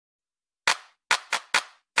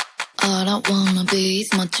All I wanna be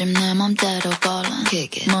is 멋짐 내 맘대로 걸어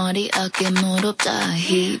머리 어깨 무릎 다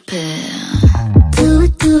힙해 Do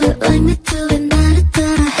it do it like me do it 나를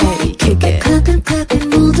따라 Hey kick it clap it clap it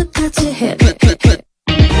모두 같이 hit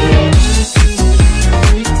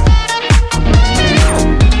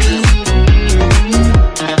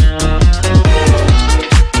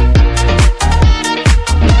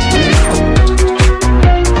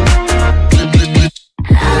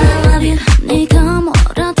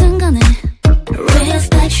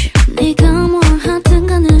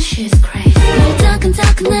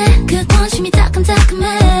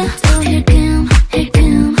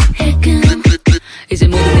이제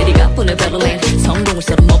모두 내리가 보내 베를린 성공을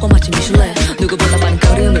썰어 먹어 마치 미슐랭 누구보다 많은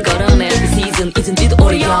걸음을 걸어내 이 시즌 잊은지도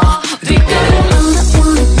오래야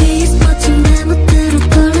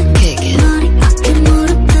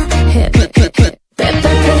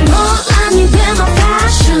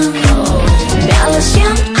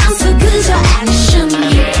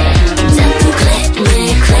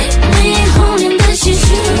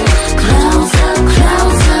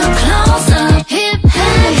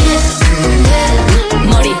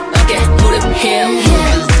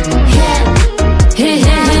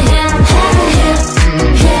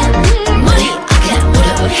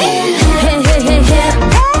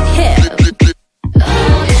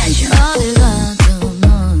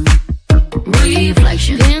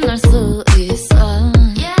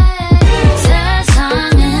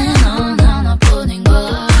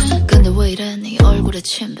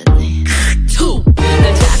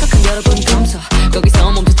날 자극한 여러분이 검사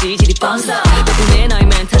거기서 멈춰 지질이 뻔서 덕분에 나의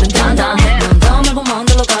멘탈은 단단해 넌 더 말고 먼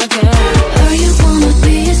데로 갈게 All you wanna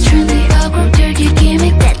be is trendy awkward dirty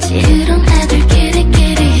gimmick 같이 그런 애들끼리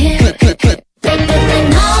hip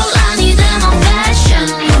논란이 된 my fashion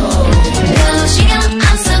별로 신경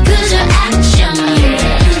안 써 그저 action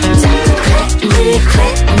자꾸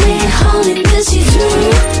click me holding 듯이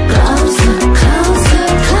zoom closer closer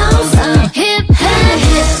closer hip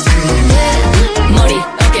머리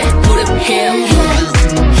어깨 무릎 힙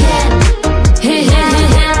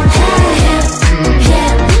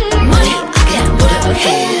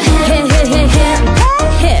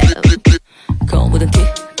거무든 티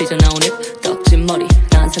삐져나온 입 떡진 머리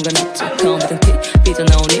난 상관없지 거무든 티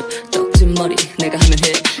삐져나온 입 떡진 머리 내가 하면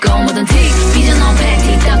해 거무든 티 삐져나온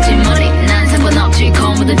팬티 떡진 머리 난 상관없지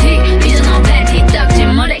거무든 티 삐져나온 팬티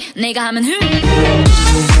떡진 머리 내가 하면 해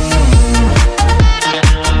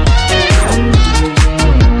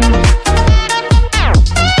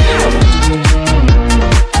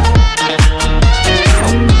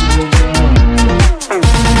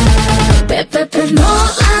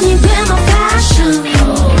논란이 된 my fashion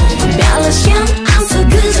별로 신경 안 써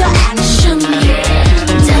그저 action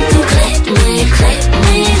자꾸 click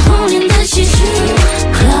me holding 듯이 zoom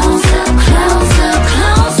closer closer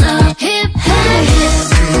closer hip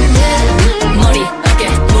머리 어깨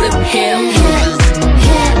무릎 힙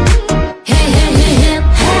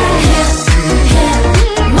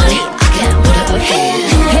머리 어깨 무릎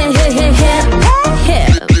hip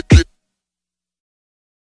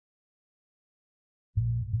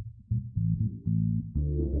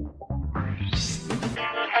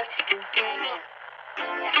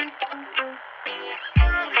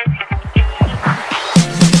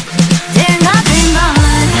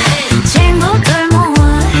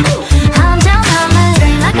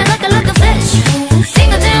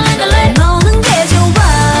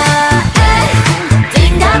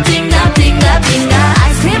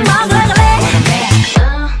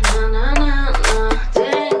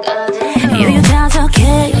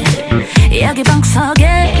여기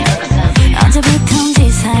방석에 언제부턴지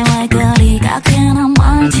사이와의 거리가 꽤나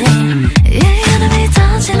멀지 이 여름이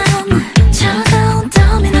더 지나면 차가운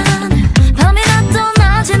땀이 나는 밤이라도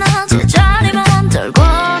낮이 자리만 돌고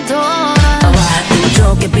돌아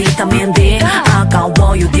부족해 비타민 D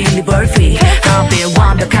아까워요 딜리버리 하필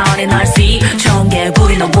완벽한 이 날씨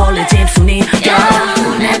청개구리 너 원래 집순이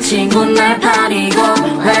내 친구 날 파리고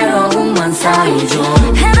외로움만 쌓이죠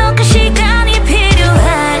해놓고 시간이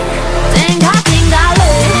필요해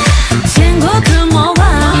친구들 모아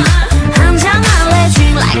한잔 할래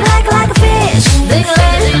Dream like a fish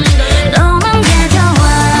너만 게 좋아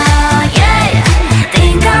yeah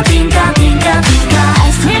띵까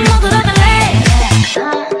아이스크림 먹으러 갈래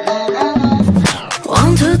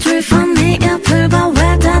 1, 2, 3, 4 네 옆을 봐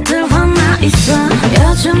왜 다들 화나 있어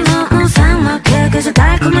요즘 너무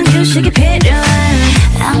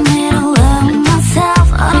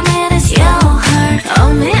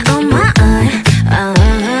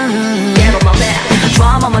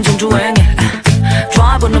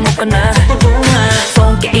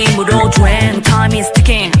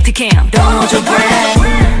틱틱함 Don't hold your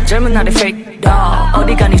breath 젊은 날의 fake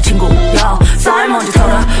어디 가니 친구야 쌀 먼저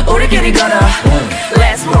털어 우리끼리 걸어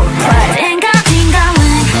Let's roll play 띵가띵가래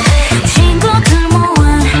친구들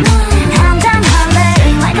모아 한잔 할래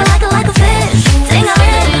like a fish 띵가래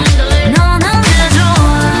너는 왜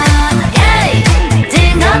좋아 yeah.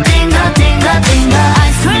 띵가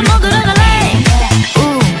아이스크림 먹으러 갈래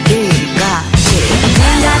우리 같이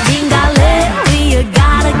띵가띵가래 We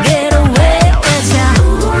gotta get away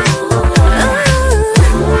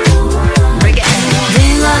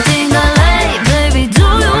띵가띵가래 baby do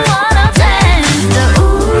you wanna dance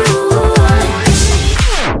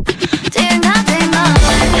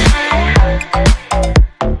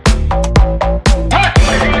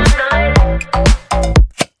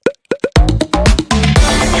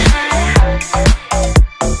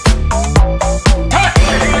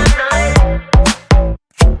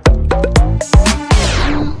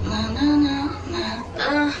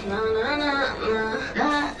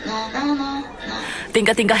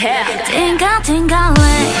띵가띵가해 띵가띵가래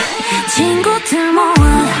친구들 모아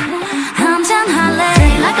한잔 할래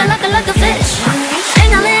like a fish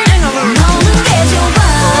띵가래 너는 게 좋아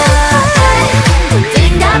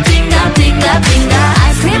띵가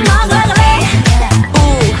아이스크림 먹으러 갈래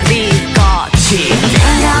우리 같이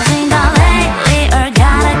띵가띵가래 We all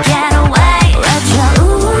gotta get away Let's go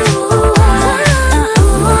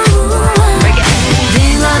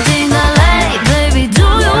띵가띵가래 Baby do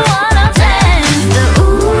you wanna dance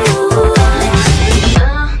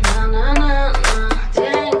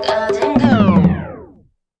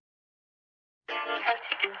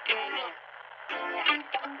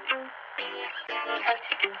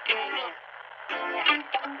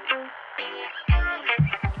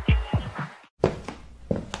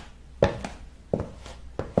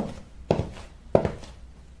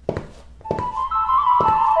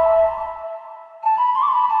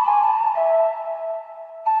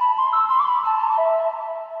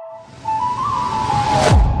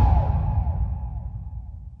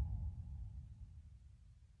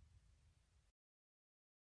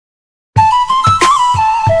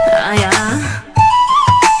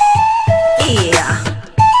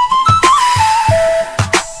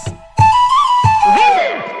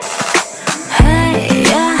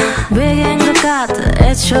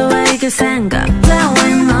애초에 그 생각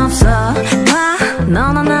따윈 없어 봐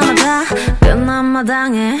너나 나나 다 끝난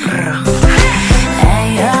마당에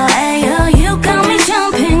Ayo, you got me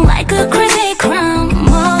jumping like a crazy crown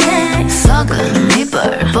뭐해 썩은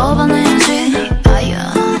이빨 뽑아내야지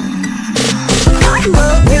아야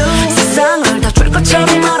세상을 다 줄 것처럼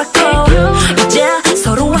알았고 이제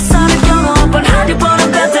서로와 싸는 경험을 하려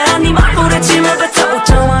버는 거다 네 말문에 침을 뱉어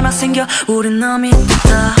오점 하나 생겨 우린 남이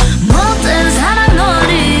있다 못된 사랑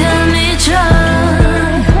놀이에 미쳐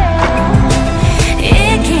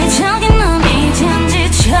이기적인 놈이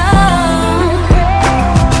잔지쳐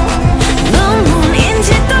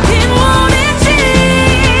눈물인지 또 빗물인지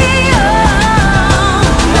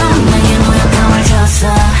넌 내게 모욕감을 줬어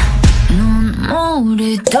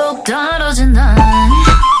눈물이 뚝 떨어진다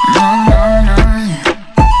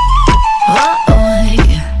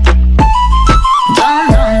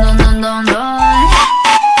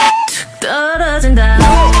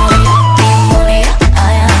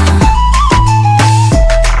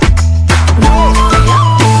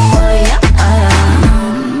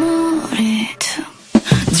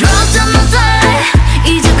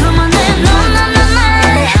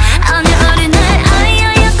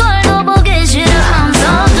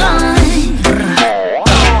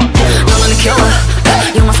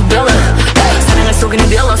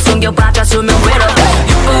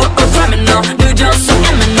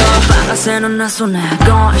새는 내 손에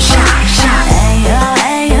Gone shot shot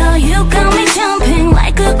Ayo, you got me jumping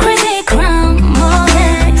like a crazy crown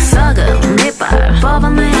뭐해 썩은 이빨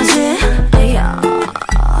뽑아내야지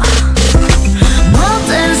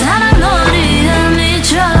못된 사랑 놀이에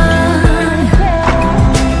미쳐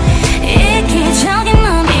이기적인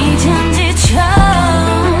놈이 잔지쳐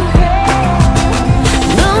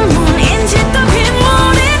눈물인지 또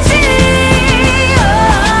빗물인지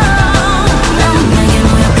넌 내게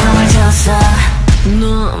모욕감을 줬어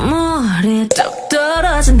눈물이 뚝 떨어져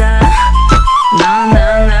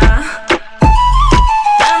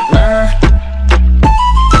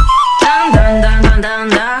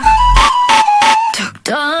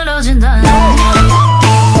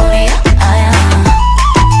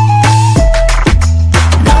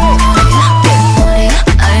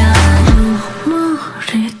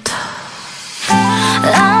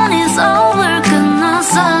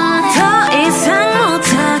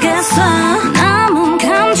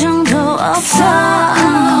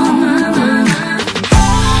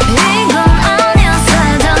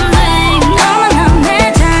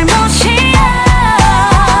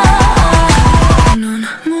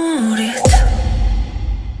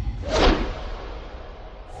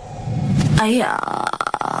아야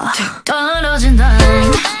떨어진다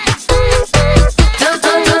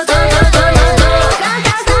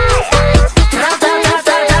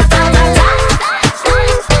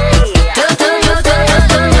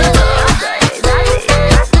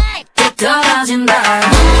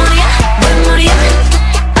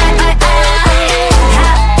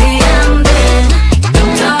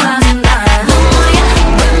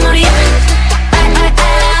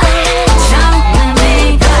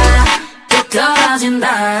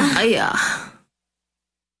아야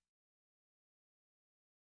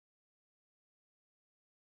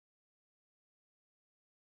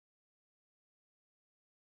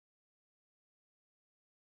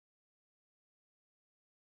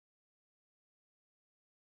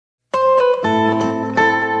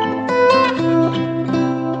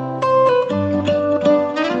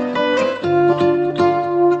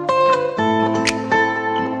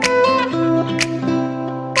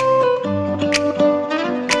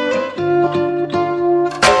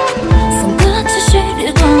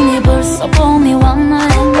봄이 왔네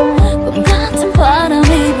꿈 같은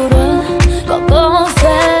바람이 불어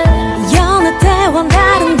곳곳에 여느 때와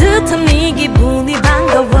다른 듯한 네 기분이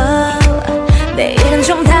반가워 내일은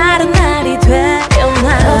좀 다른 날이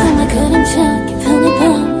되려나 어둠의 그림자 깊은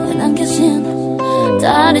밤에 남겨진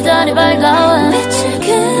다리 밝아와 빛을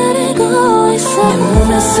그리고 있어 내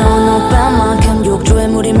몸에서 너만큼 욕조에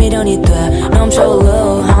물이 미련이 돼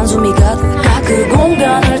넘쳐흘러 한숨이 가득 그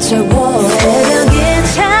공간을 채워 새벽이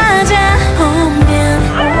찾아오면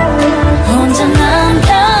혼자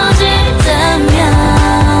남겨질 때면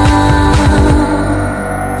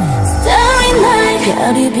Starry night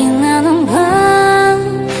별이 빛나는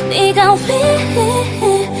밤 네가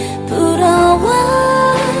왜 부러워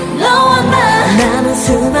너와 나는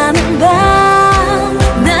수많은 밤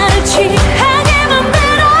나를 취하게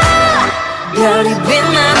만들어 별이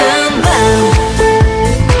빛나는 밤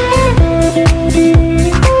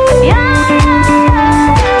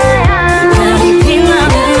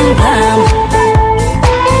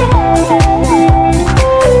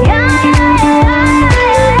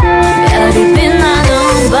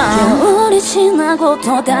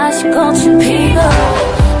또다시 꽃은 피고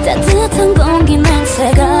따뜻한 공기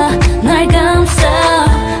냄새가 날 감싸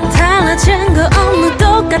달라진 거 없는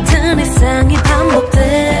똑같은 일상이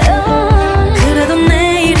반복돼 그래도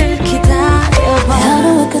내일을 기다려봐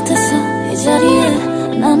하루의 끝에서 이 자리에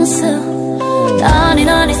나는 서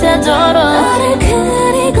나니 새도록 나를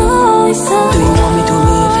그리고 있어 Do you want me to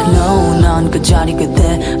live alone 난 그 자리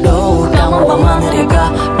그대로 까만 밤 하늘에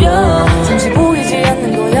가려 잠시 보이지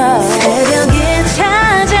않는 거야 새벽이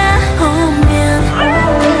찾아오면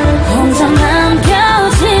혼자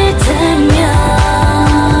남겨질 때면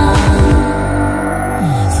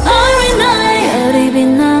Starry night 별이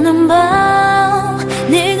빛나는 밤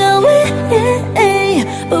네가 왜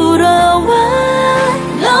부러워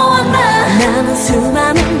너와 나는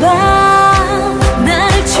수많은 밤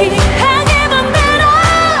나를 취하게 만들어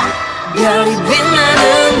별이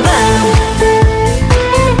빛나는 밤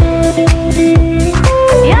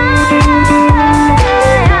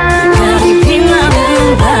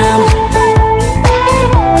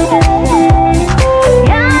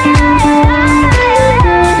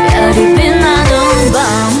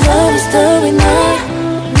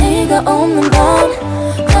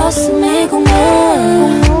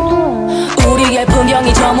우리의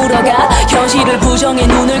풍경이 저물어가 현실을 부정해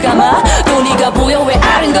눈을 감아 또 네가 보여 왜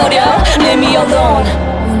아른거려 Leave me alone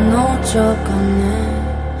무너져가네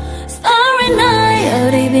Starry night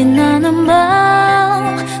별이 빛나는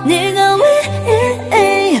밤 네가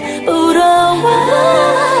왜 부러워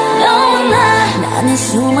너와 나는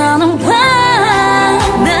수많은 밤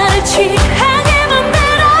나를 취하게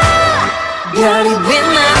만들어 별이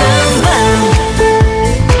빛나는 밤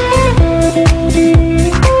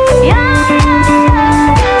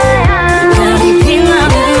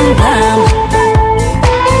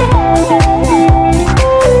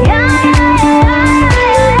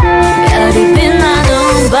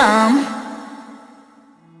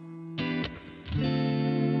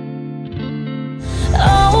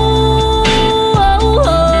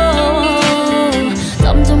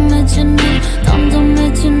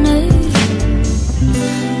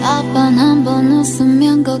아빠는 한번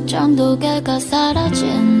웃으면 걱정도 개가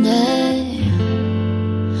사라진대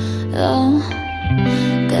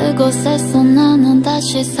그곳에서 나는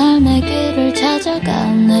다시 삶의 길을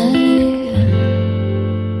찾아가네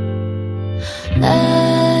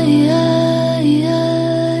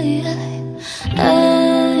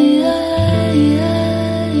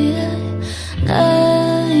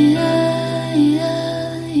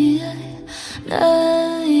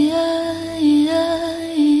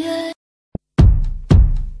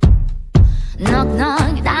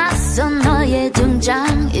넉넉 낯선 너의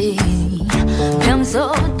등장이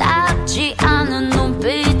평소답지 않은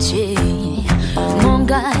눈빛이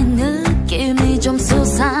뭔가 느낌이 좀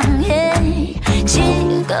수상해.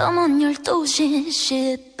 지금은 12시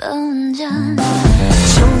 10분 전.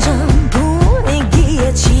 점점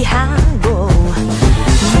분위기에 취하고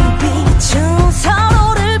눈빛은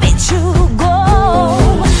서로를 비추고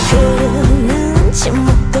흐르는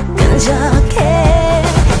침묵도 끈적해.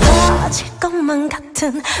 터질 것만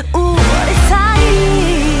같은 우리 사이.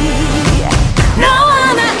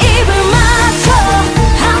 너와 나 입을 맞춰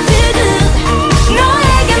I feel good.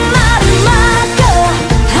 너에게 나를 맡겨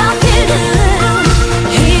I feel good.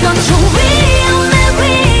 이건 좀 위험해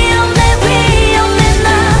위험해 위험해. 나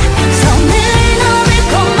손을 넘을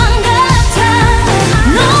것만 같아.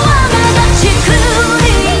 너와 나 같이 그린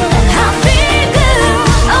I feel good.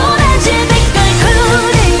 오렌지 빛깔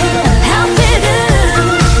그린 I feel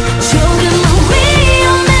good. 조금은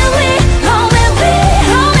위험해 위험해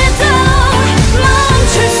위험해도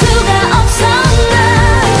멈출 수가 없어. 나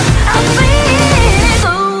I feel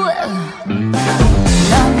good.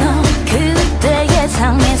 넌 그때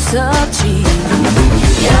예상했었지.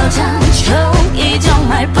 여잔 촉이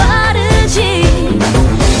정말 빠르지.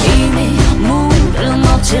 이미 물은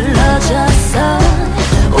엎질러졌어.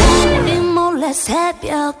 우리 몰래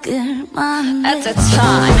새벽을 만나. At that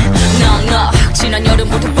time 너 지난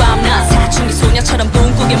여름부터 밤낮 사춘기 소녀처럼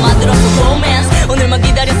꿈꾸게 만들었어 romance. 오늘만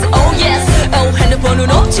기다렸어 oh yes. oh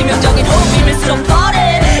핸드폰으로 치명적인 호흡 비밀스러운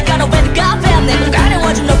party. Gotta wait the goddamn 내 공간에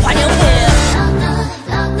와준 널 환영해.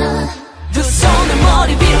 두 손을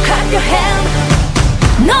머리 위로 clap your hand.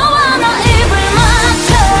 너와 나 입을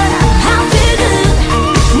맞춰 I feel good.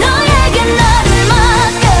 너에게 나를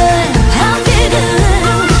맡겨 I feel good.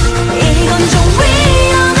 이건 좀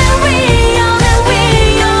위험해 위험해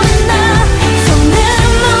위험해. 나 손을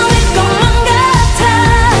놓을 것만 같아.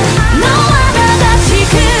 너와 나 같이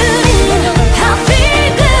그린 I feel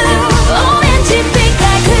good. 오렌지 빛깔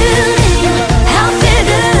그린 I feel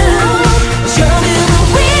good. 조금은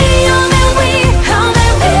위험해 위험해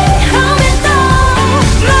위험해. 또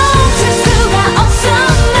멈출 수가 없어.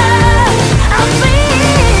 나 I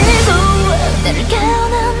feel good. 나를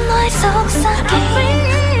깨우는 너의 속삭임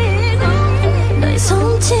너의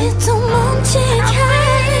손짓도 멈추게.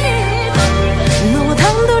 너와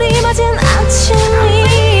단둘이 맞은 아침이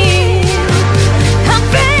I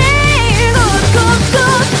feel good good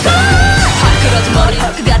good good. 끌어진 머리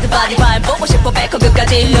그 같은 바디 발 보고 싶어 배꼽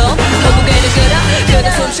끝까지 일로 결국에는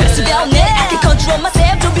그려 숨쉴 수가 없네. I can control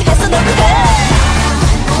myself 준비했어 너 그대.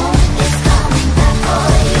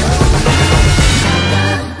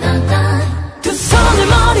 두 손을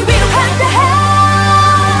머리 위로 한다 해.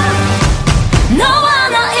 너와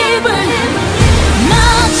나 입을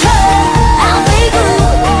맞춰 I feel good.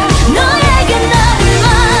 너에게 나를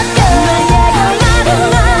맡겨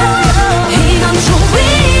이건 좀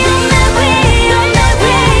위험해 위험해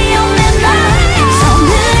위험해. 나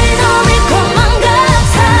손을 넘을 것만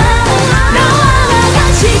같아. 너와 나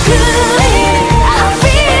같이 그린 I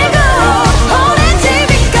feel good. 오렌지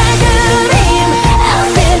빛깔 그림 I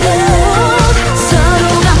feel good.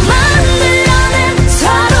 서로가 만들어낸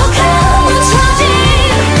서로가 묻혀진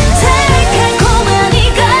달콤한 이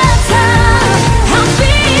같아 I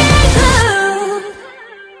feel good.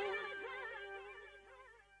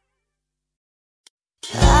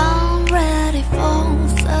 I'm ready for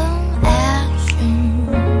some action.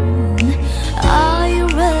 Are you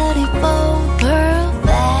ready for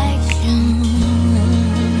perfection?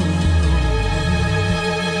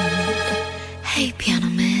 Hey piano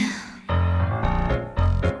man.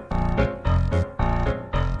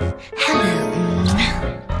 Hello.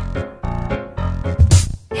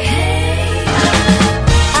 Hey.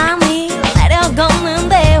 아니 내려놓는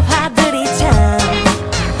대화들이 참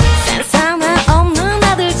센스나 없는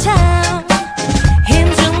아들처럼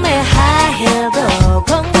힘준 내 하이힐도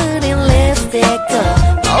공들인 립스틱도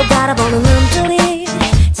못 바라보는 눈들이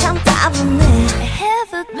참 따분해.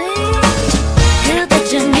 Have me.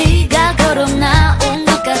 그대쯤 네가 걸어 나온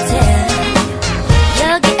것 같아.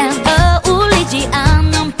 여기엔 어울리지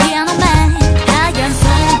않는 피아노만 하얀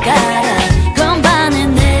손가락 건반에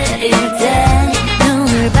내릴 때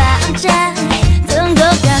눈을 반짝 뜬 것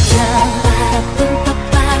같아.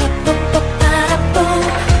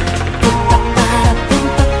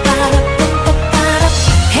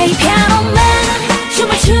 Hey piano man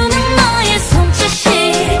춤을 추는 너의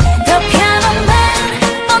손짓이 더 piano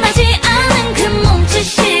man 뻔하지 않은 그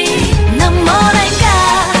몸짓이 난 뭐랄까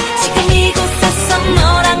지금 이곳에서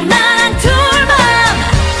너랑 나랑 둘만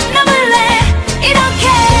남을래 이렇게.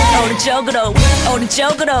 오른쪽으로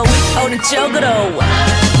오른쪽으로 오른쪽으로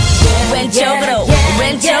왼쪽으로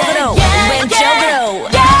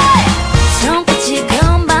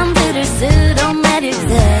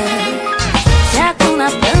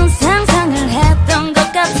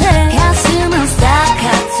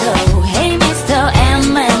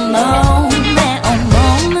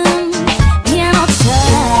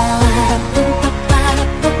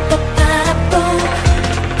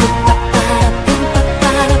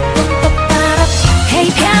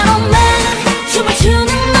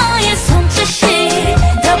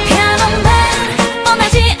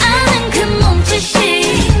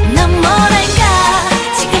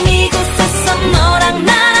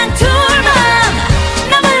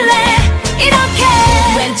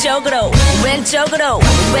오른쪽으로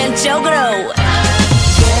왼쪽으로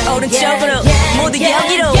오른쪽으로 모두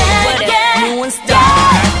여기로 Moonstone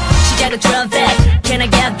시작은 trumpet Can I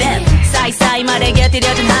get that 사이사이 말에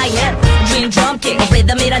곁들여진 hi-hat Dream drum kick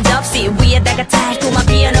리듬이란 접시 위에다가 달콤한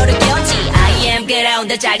피아노를 꼈지 I am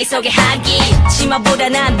그라운드 자기 속에 한기 치마보다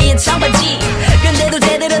난 빈 청바지 근데도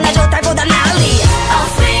쟤들은 나 좋다고 다 난리 Oh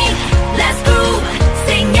sing, let's groove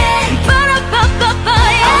Sing it Ba-da-ba-ba-ba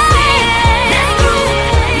yeah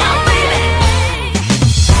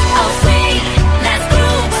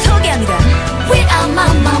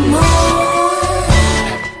Mamamoo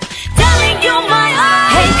Darling you're my all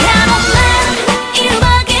Hey piano man 이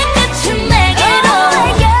음악의 끝은 내게로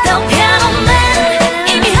더 piano man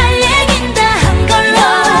이미 할 얘긴 다 한 걸로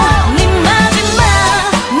네 마지막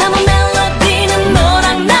남은 멜로디는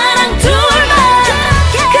너랑 나랑 둘만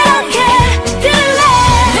그렇게 들래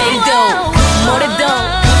내일도 모레도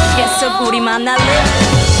계속 우리 만날래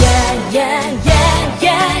Yeah yeah yeah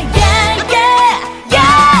yeah yeah yeah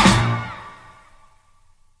yeah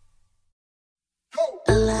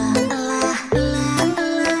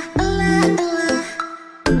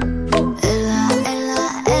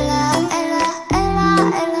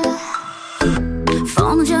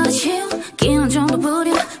폰은 저지워 기운 좀더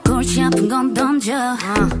부려 골치 아픈 건 던져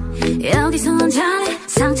여기선 잘해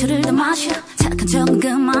상처를 더 마셔 착한 척은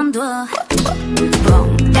그만둬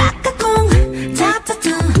뽕 까까꿍 타타타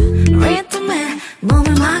리듬에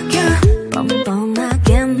몸을 맡겨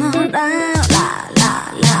뻔뻔하게 놀아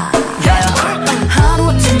라라라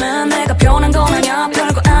하루아침에 내가 변한 건 아냐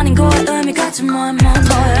별거 아닌 거에 의미 같은 뭐야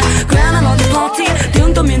괜한 어디 버티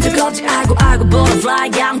눈도 민들거지 알고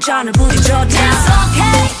butterfly 양천을 부딪혀 It's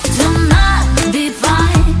okay do not be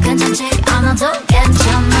fine 괜찮지 않아도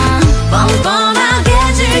괜찮아 뻔뻔하게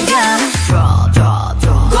즐겨 Draw draw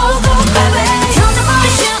draw Go go baby 던져버린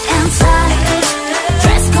shoot and tie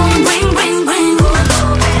Dress code bring bring bring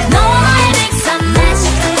너와 나의 mix and match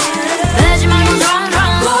빼지 말고 run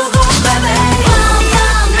run Go go baby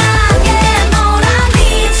뻔뻔하게 놀아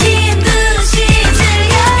미친 듯이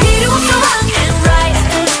즐겨 필요 없어 rock and right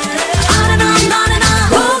On and on on and on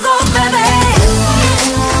Go go baby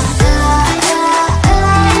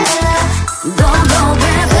Go go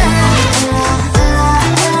baby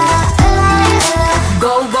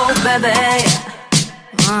Go go baby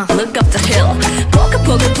Look up the hill Focus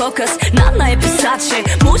focus focus 난 나의 피사체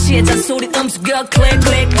무시해 잔소리 음수겨 click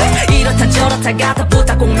click click 이렇다 저렇다 가다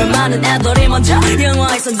부탁 공면 많은 애들이 먼저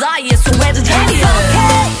영화에선 나의 소외도 It's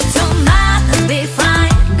okay do not be fine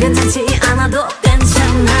괜찮지 않아도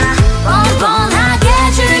괜찮아 뻔뻔하게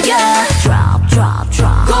즐겨 Drop drop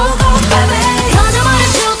drop Go go baby 던져버린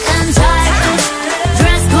shoot and tie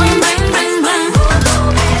Dress code bring bring bring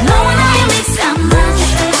너와 나의 mix and match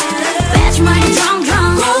빼지 말고 drum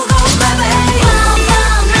drum Go go baby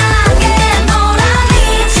뻔뻔하게 놀아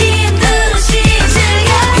미친 듯이 즐겨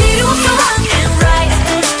필요 없어 rock and right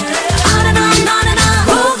On and on on and on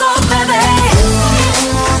Go go baby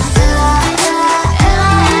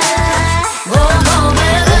Go go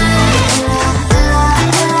baby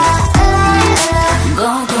Go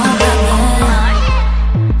go baby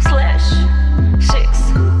slash 6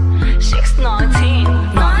 619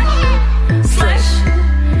 9 slash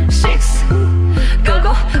 6 go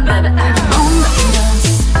go baby 온다 일어났어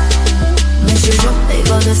눈치줘 이거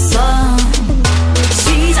됐어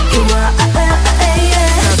시작해봐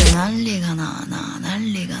다들 난리가 나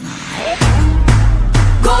난리가 나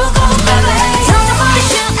Go go baby 던져버린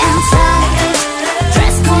shoot and tie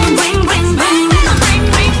Dress code bring bring bring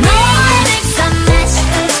너의 mix and match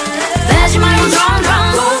빼지 말고 drum drum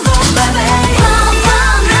Go go baby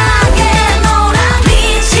뻔뻔하게 놀아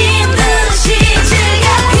미친 듯이 즐겨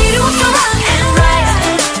필요 없어 rock and right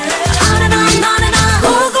On and on on and on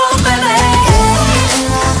Go go baby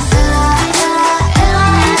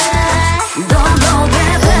Go go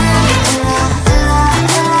baby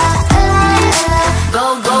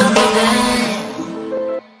Go go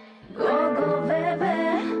baby Go go baby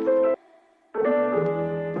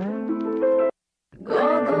Go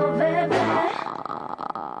go baby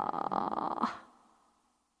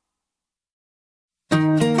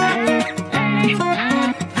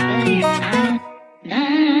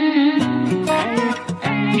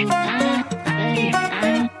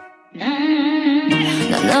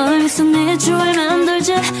난 너를 위해서 네 주를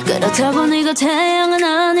만들지 그렇다고 네가 태양은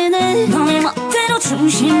아니네 너의 멋대로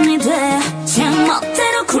중심이 돼제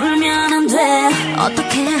멋대로 굴면 안 돼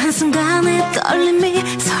어떻게 한순간의 떨림이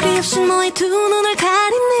소리 없이 너의 두 눈을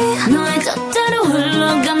가리니 너의 뜻대로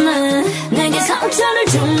흘러가네 내게 상처를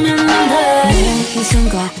주면 안 돼 이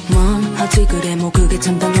생각만 하지 그래 뭐 그게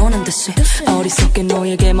참 당연한 듯이 어리석게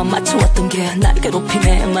너에게만 맞춰왔던 게 날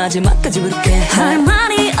괴롭히네 마지막까지 부를게 할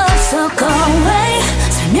말이 없어 go away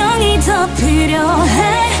설명이 더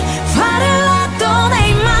필요해 화를 놔도 내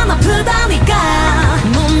입만 아프다니까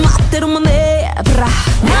너 멋대로만 해 브라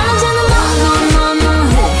나 남자는 너너너너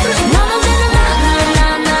해 나 남자는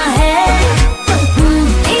나나나나 해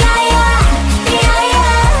이야야 이야야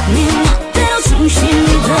네 멋대로 중심이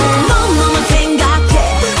돼 너너만 생각해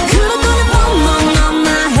그럴 거면 너너너나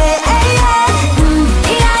해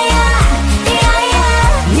이야야 이야야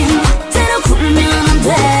네 멋대로 굴면 안 돼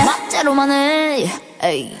멋대로만 해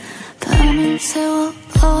밤을 새워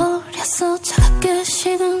버렸어 차갑게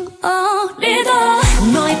식은 어리다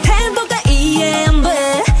너의 태도가 이해 안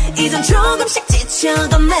돼 이젠 조금씩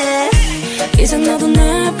지쳐가네 이젠 너도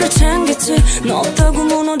내걸 챙겼지 너 없다고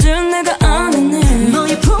무너질 내가 아니네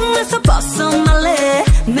너의 품에서 벗어날래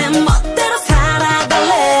내 멋대로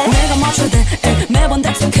살아갈래 내가 맞춰야 돼 매번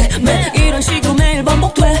약속해 매 이런 식으로 매일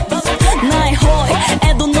반복돼 나의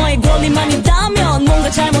호의에도 너의 권리만 있다면 뭔가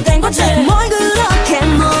잘못된 거지 뭘 그렇게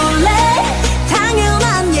놀래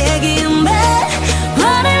당연한 얘기인데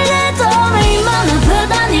화를 내도 내 입만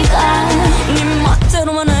아프다니까 네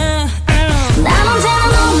멋대로만 해 난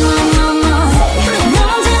언제나 너너너너 해 난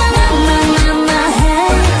언제나 나나나나 해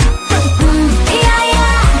이야야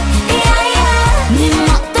이야야 네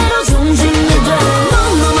멋대로 중심이 돼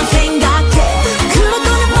너너만 생각해 그럴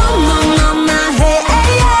거면 너너너나 해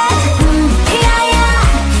이야야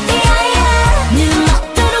이야야 네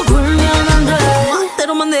멋대로 굴면 안 돼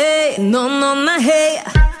멋대로만 해 너너나 해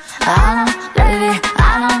I don't let it, I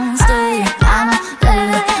don't stay I don't let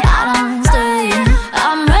it, I don't stay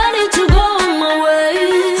I'm ready to go my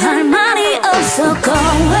way 할 말이 없어 go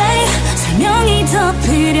away 설명이 더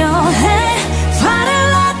필요해 화를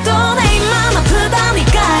놔도 내 입만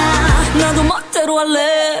아프다니까 나도 멋대로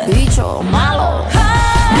할래 비춰 말로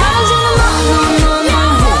난 언제나 너너너너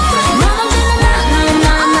해 난 언제나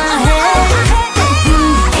나나나나 해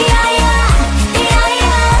이야야 이야야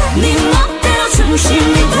네 멋대로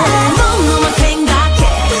중심이 돼 너너만 생각해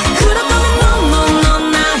그럴 거면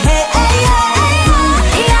너너너나 해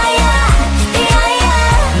이야야 이야야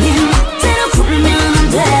네 멋대로 굴면 안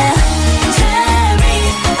돼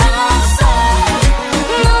재미없어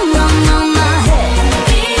너너너나 해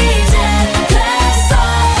이제 됐어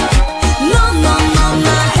너너너나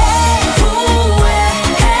해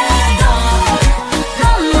후회해도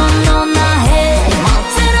너너너나 해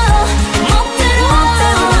멋대로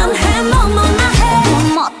멋대로만 해 너너나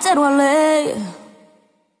해 멋대로 할래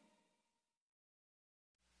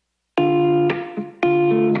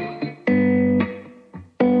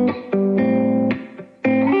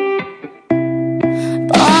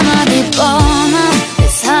뻔하디 뻔한 내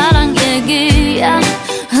사랑 얘기야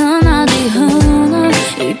흔하디 흔한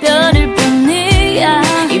이별일 뿐이야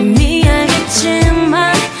이미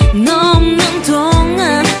알겠지만 너 없는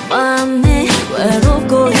동안 마음이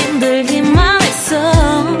외롭고 힘들기만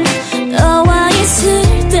했어 너와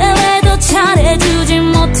있을 때 왜 더 잘해주지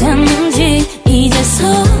못했는지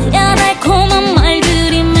이제서야 달콤한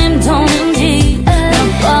말들이 맴도는지 몇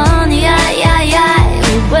번이야 야야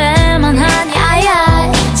후회만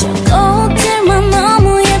하냐 저 꽃들만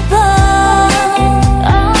너무 예뻐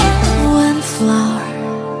Windflower,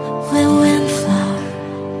 we windflower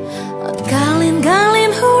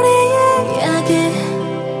갈린 우리의 이야기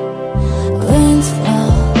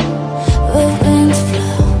Windflower, we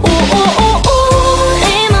windflower 오오오오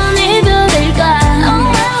이만 이별일까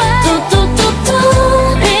또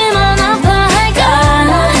이만 아파할까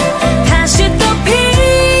다시 또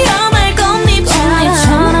피어날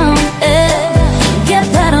꽃잎처럼 Get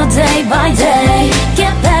better day by day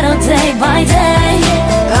Get better day by day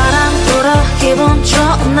바람 불어 기분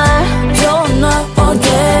좋은 날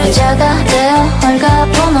어디 자가 되어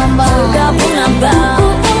헐가분한 밤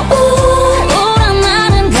우울한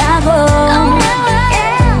날은 가고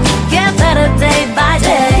Get better day by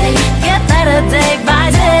day Get better day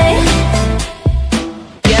by day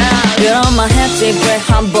이런 말 했지 왜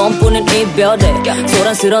한 번뿐인 이별에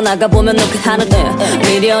소란스러 나가보면 너 그 하늘에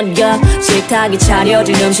미련과 식탁이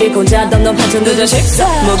차려진 음식 혼자 덤덤 한참 늦은 식사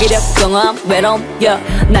무기력경험 외로움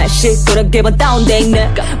날씨 도래기분 다운돼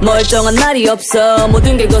있네 멀쩡한 날이 없어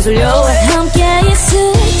모든 게 거슬려 함께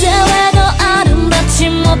있을 때 왜 더 아름답지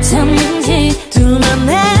못했는지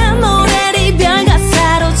둘만의 노래를 이별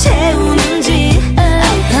가사로 채우는지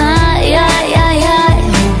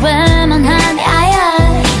후회만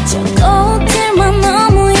하냐 저 꽃들만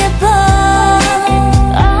너무 예뻐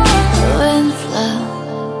Windflower,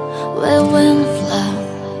 we windflower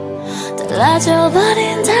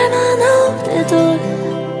달라져버린 닮은 우리들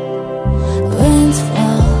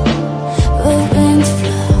Windflower,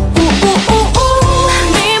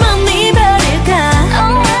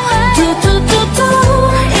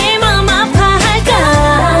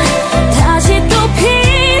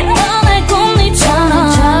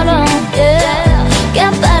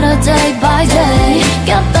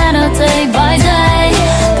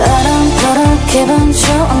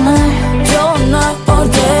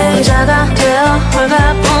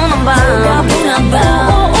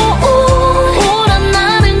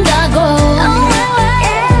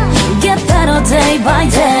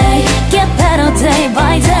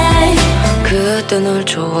 절대 널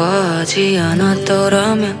좋아하지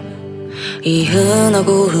않았더라면 이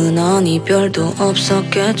흔하고 흔한 이별도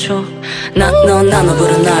없었겠죠. 넌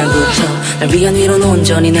부른 날부터 날 위한 위로는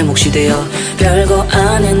온전히 내 몫이 되어 별거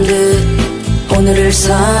아닌 듯 오늘을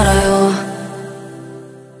살아요.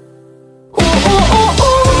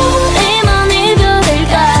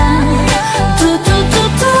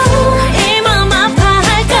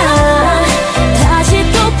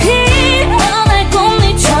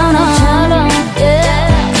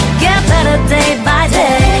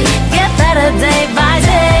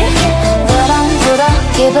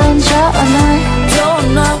 기분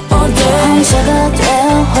좋은 날 혼자가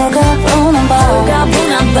되어 홀가분한 밤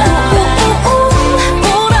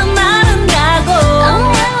보란 날은 가고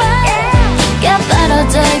Get better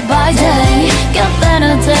day by day Get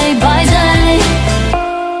better day by day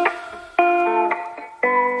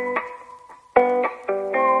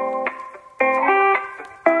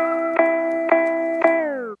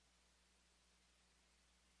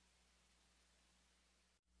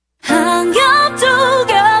한 겹 두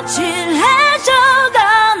겹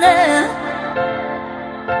칠해져가네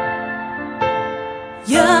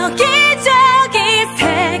여기저기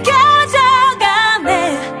새겨져가네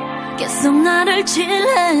계속 나를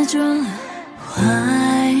칠해줘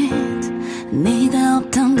White 네가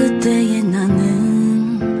없던 그때의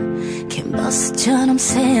나는 캔버스처럼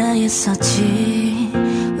새하였었지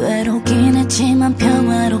외롭긴 했지만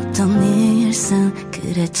평화롭던 일상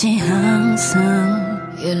그랬지 항상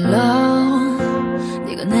Yellow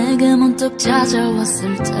네가 내게 문득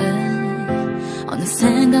찾아왔을 때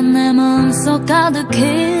어느샌가 내 마음속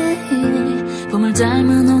가득히 봄을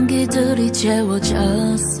닮은 온기들이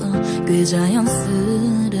채워졌어 꽤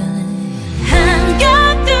자연스레 한 겹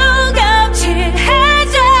두 겹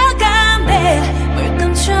칠해져가네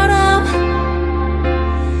물감처럼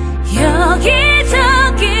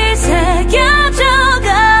여기저기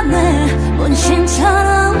새겨져가네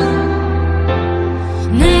문신처럼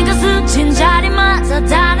네가 스친 자리마다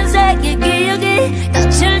다른 색의 기억이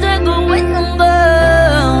덧칠되고 있는 걸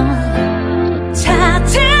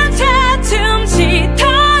차츰차츰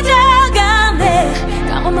짙어져가네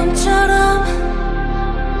까만 맘처럼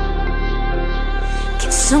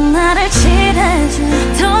계속 나를 칠해줘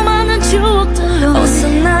더 많은 추억들로 어서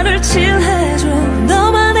나를 칠해줘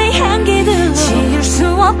너만의 향기들로 지울 수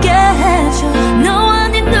없게 해줘 너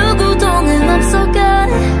아닌 누구도 내 맘속에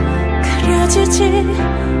그려지지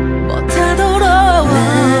못하도록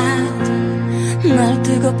날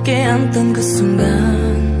뜨겁게 안던 그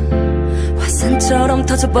순간 화산처럼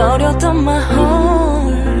터져버렸던 my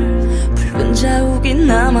heart 붉은 자욱이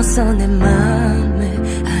남아서 내 맘에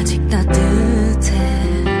아직 따뜻해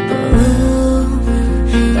너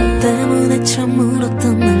때문에 처음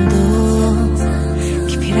울었던 날도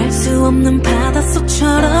깊이 알 수 없는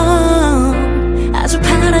바닷속처럼 아주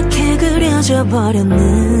파랗게 그려져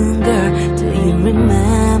버렸는 걸 Do you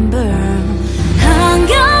remember 한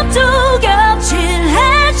겹 두 겹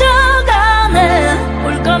칠해져가네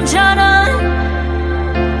올검처럼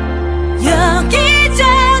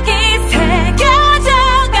여기저기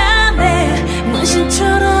새겨져가네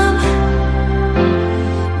문신처럼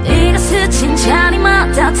네가 스친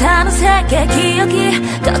자리마다 다른 색의 기억이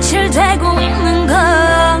덧칠되고 있는 건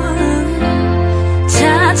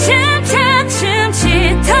차츰차츰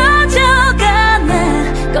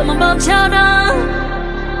짙어져가네 검은 밤처럼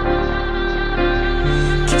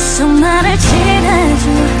계속 나를 칠해줘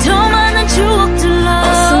더 많은 추억들로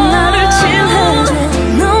어서 나를 칠해줘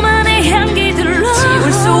너만의 향기들로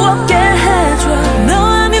지울 수 없게 해줘 너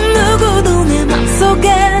아닌 누구도 내 맘속에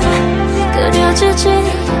그려지지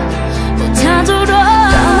못하도록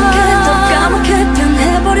까맣게 또 까맣게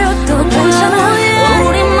변해버려도 괜찮아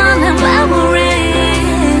우리만의 memory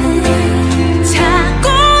자꾸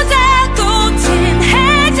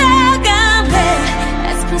진해져가네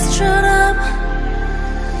에스프레소처럼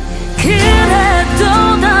그래도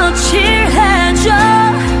더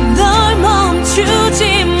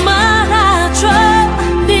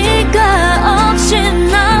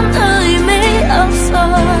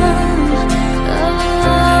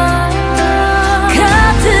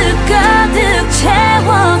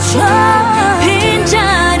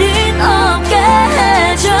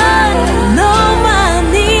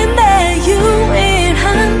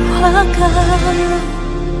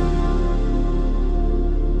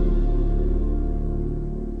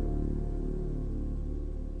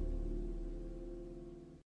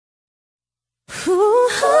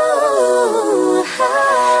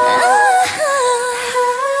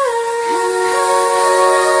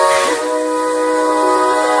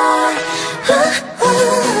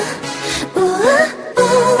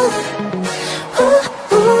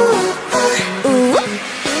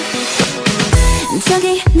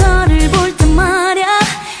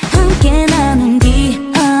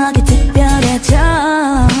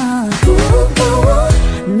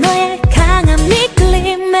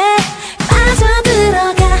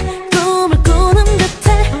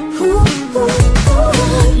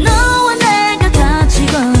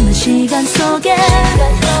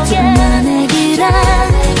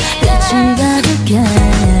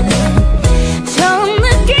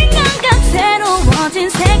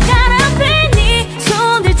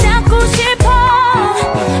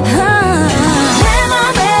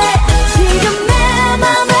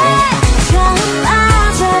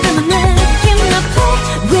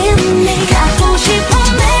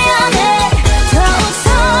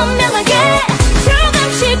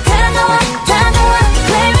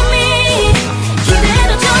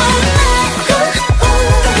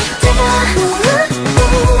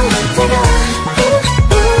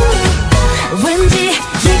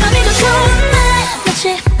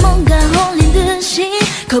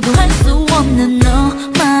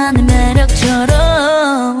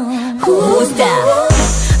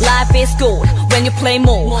play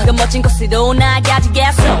more 그 멋진 곳으로 날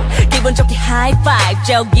가지겠어 기분 좋게 high five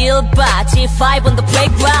저길 봐 G5 on the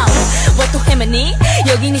playground 뭐 또 헤매니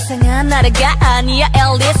여긴 이상한 나라가 아니야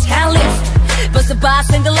Alice Alice 벗어봐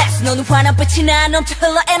sunglass 너는 환한 빛이 나 넘쳐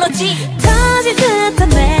흘러 에너지 터질 듯한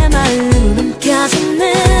내 마음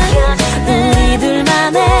움켜쥐는 우리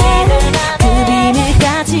둘만의 그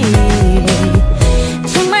비밀까지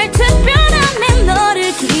정말 특별한 내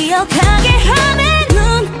너를 기억하게 하는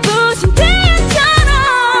눈부신 태양처럼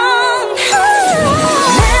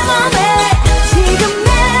내 맘에 지금 내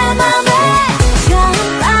맘에 처음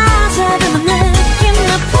빠져드는 느낌 나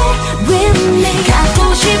play with me 갖고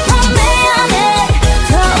싶어 내 안에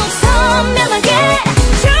더욱 선명하게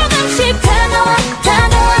조금씩 다가와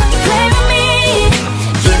다가와 play with me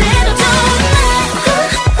기대도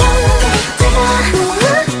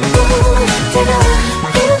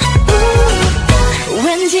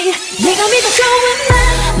왠지 네가 믿어 좋은 날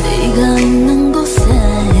네가 있는 곳에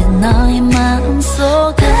너의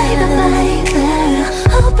마음속에 Baby baby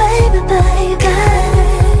oh baby baby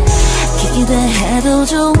기대해도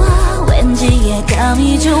좋아 왠지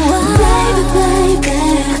예감이 좋아 Baby baby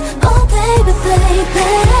oh baby baby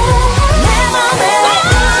내 맘에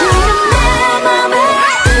지금 내 맘에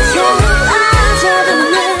처음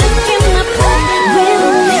빠져드는 느낌 나 play with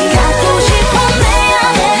me 갖고 싶어 내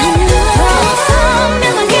안에 더욱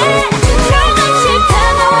선명하게 조금씩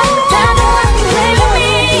다가와 다가와 play with me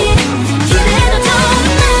기대도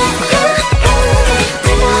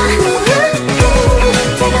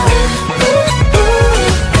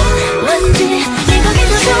왠지 네가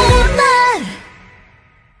기분 좋은 날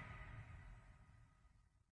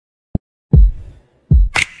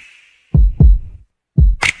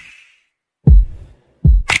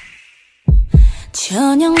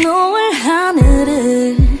저녁 노을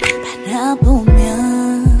하늘을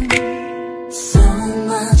바라보면 So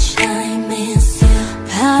much I miss you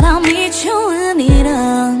바람이 좋은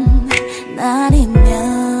이런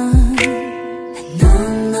날이면 No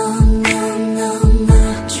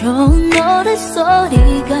좋은 노래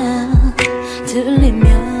소리가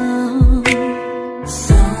들리면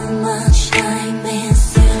So much I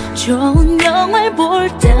miss you 좋은 영화를 볼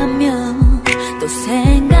때면 또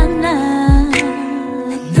생각나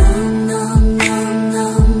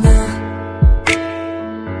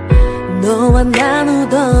너와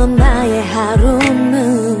나누던 나의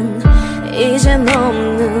하루는 이젠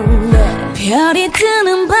없는데 별이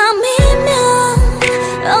뜨는 밤이면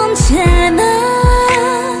언제나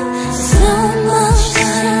So much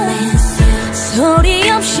I miss you 소리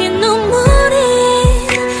없이 눈물이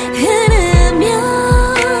흐르면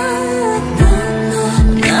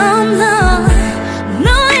No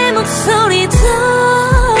너의 목소리도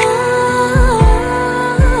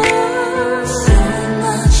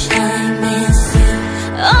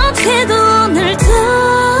어제도 오늘도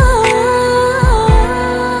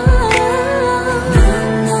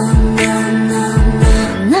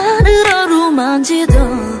나를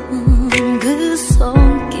어루만지던 그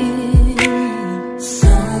손길 So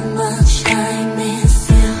much I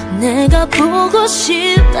miss you 내가 보고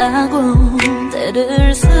싶다고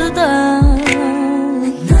때를 쓰다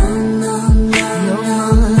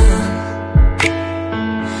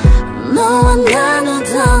너와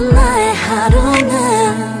나누던 나의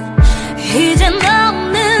하루는 이젠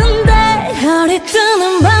없는데 별이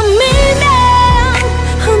뜨는 밤이면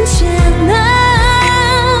언제나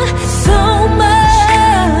So much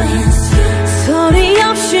소리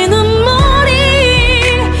없이 눈물이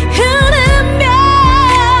흐르면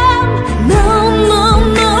No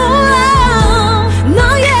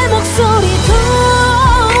너의 목소리도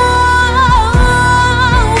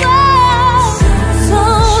So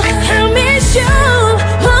I miss you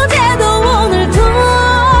어제도 오늘도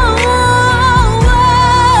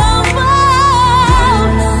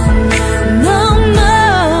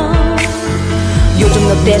요즘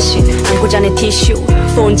너 대신 안고 자는 티슈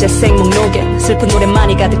폰 재생 목록엔 슬픈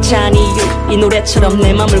노래만이 가득 찬 이유 이 노래처럼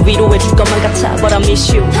내 맘을 위로해줄 것만 같아 But I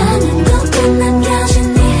miss you 하는 곳에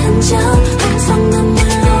남겨진 네 흔적 항상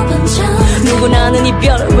눈물로 번져 누구나 아는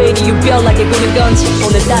이별 왜 이리 유별나게 구는 건지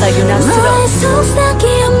오늘따라 유난스러워 너의 속삭임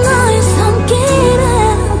너의 손길은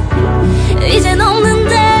이젠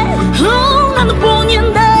없는데 나는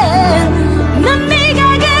뿐인데 난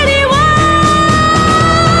네가 그리워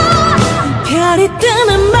별이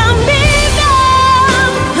뜨는 밤이면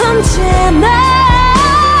언제나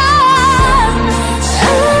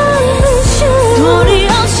소리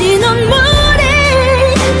없이 눈물이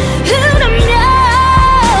흐르면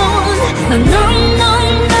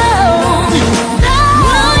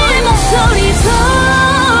너의 목소리도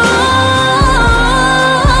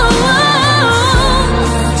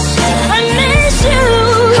I miss you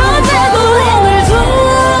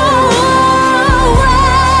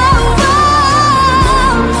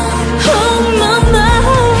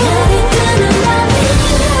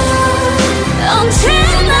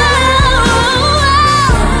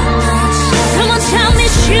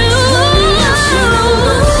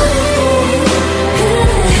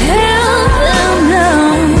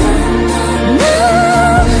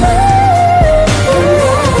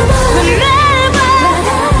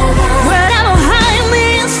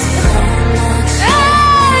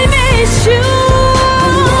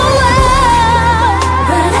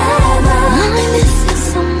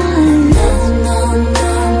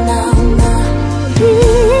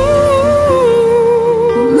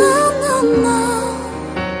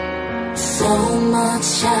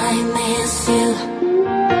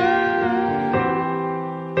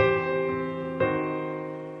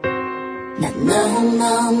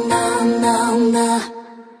넌